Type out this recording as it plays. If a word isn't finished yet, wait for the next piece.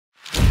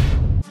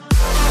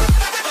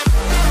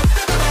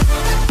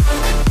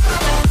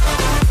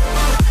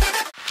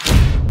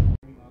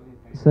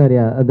Sir,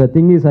 yeah, the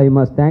thing is I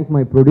must thank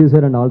my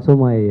producer and also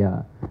my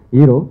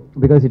hero,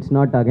 because it's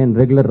not again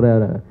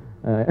regular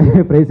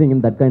praising him,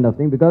 that kind of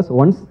thing, because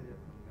once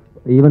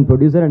even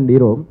producer and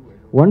hero,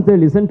 once they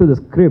listen to the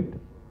script,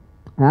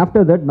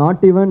 after that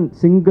not even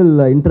single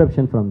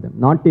interruption from them,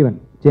 not even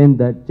change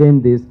that,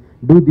 change this,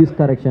 do this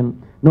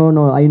correction,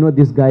 no, I know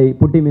this guy,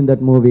 put him in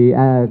that movie,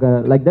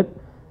 like that.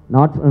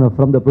 Not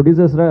from the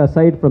producer's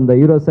side, from the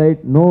hero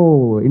side,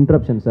 no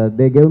interruptions, sir.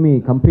 They gave me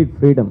complete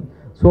freedom.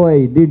 So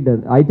I did.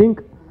 I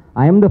think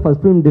I am the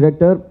first film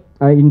director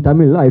in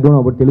Tamil, I don't know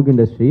about Telugu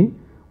industry,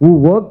 who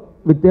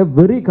worked with a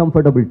very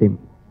comfortable team.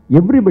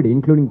 Everybody,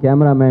 including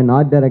cameraman,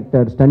 art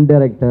director, stunt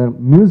director,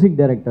 music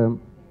director,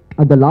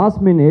 at the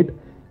last minute,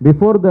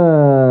 before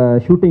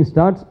the shooting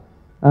starts,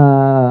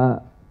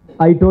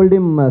 I told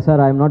him, sir,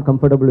 I am not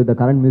comfortable with the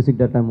current music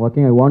that I am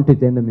working. I want to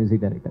change the music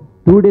director.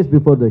 2 days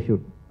before the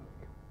shoot.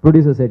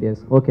 Producer said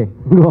yes, okay,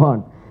 go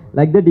on.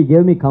 Like that, he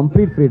gave me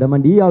complete freedom,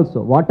 and he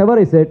also, whatever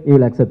I said, he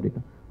will accept it.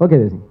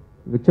 Okay,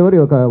 whichever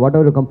you,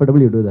 whatever you're comfortable,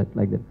 you do that,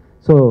 like that.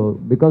 So,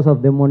 because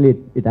of them only,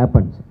 it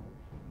happens.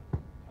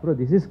 Bro,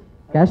 this is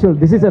casual.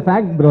 This is a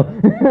fact, bro.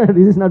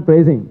 This is not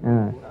praising.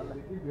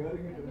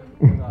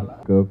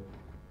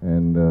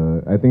 And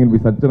I think it'll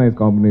be such a nice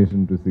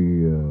combination to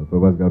see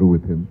Prabhas Garu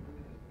with him.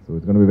 So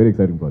it's going to be a very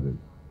exciting project.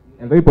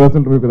 And very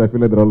personal to me because I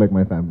feel like they're all like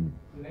my family.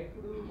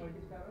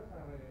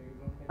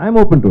 I'm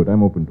open to it.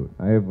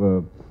 I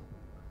have,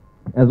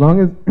 as long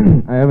as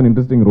I have an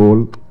interesting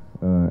role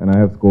and I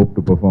have scope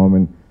to perform,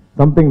 and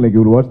something like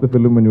you'll watch the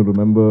film and you'll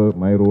remember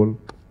my role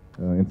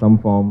in some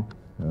form.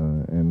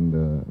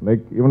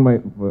 Like even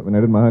when I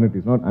did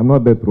Mahanati, I'm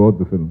not there throughout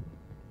the film,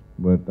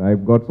 but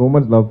I've got so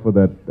much love for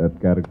that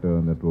character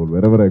and that role.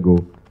 Wherever I go,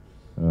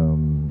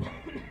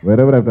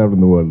 wherever I've traveled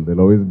in the world,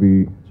 there'll always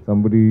be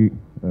somebody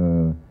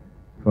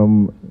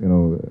from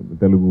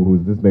Telugu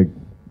who's just like.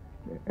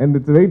 And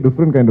it's a very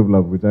different kind of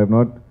love, which I have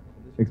not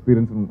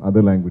experienced in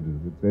other languages.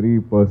 It's very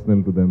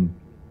personal to them.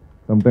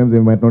 Sometimes they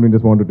might not even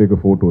just want to take a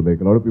photo. Like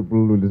a lot of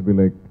people will just be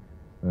like,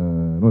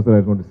 no sir, I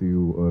just want to see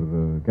you, or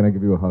can I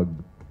give you a hug?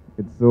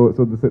 It's so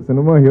the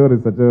cinema here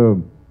is such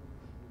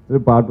a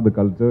part of the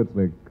culture. It's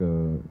like,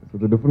 so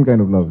it's a different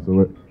kind of love.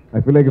 So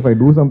I feel like if I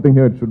do something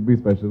here, it should be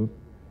special.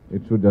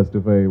 It should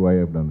justify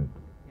why I've done it.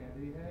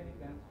 Do you have any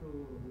plans to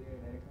do a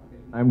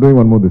direct? I'm doing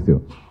one more this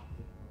year.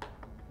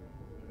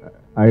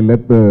 I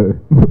let the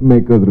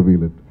makers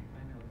reveal it.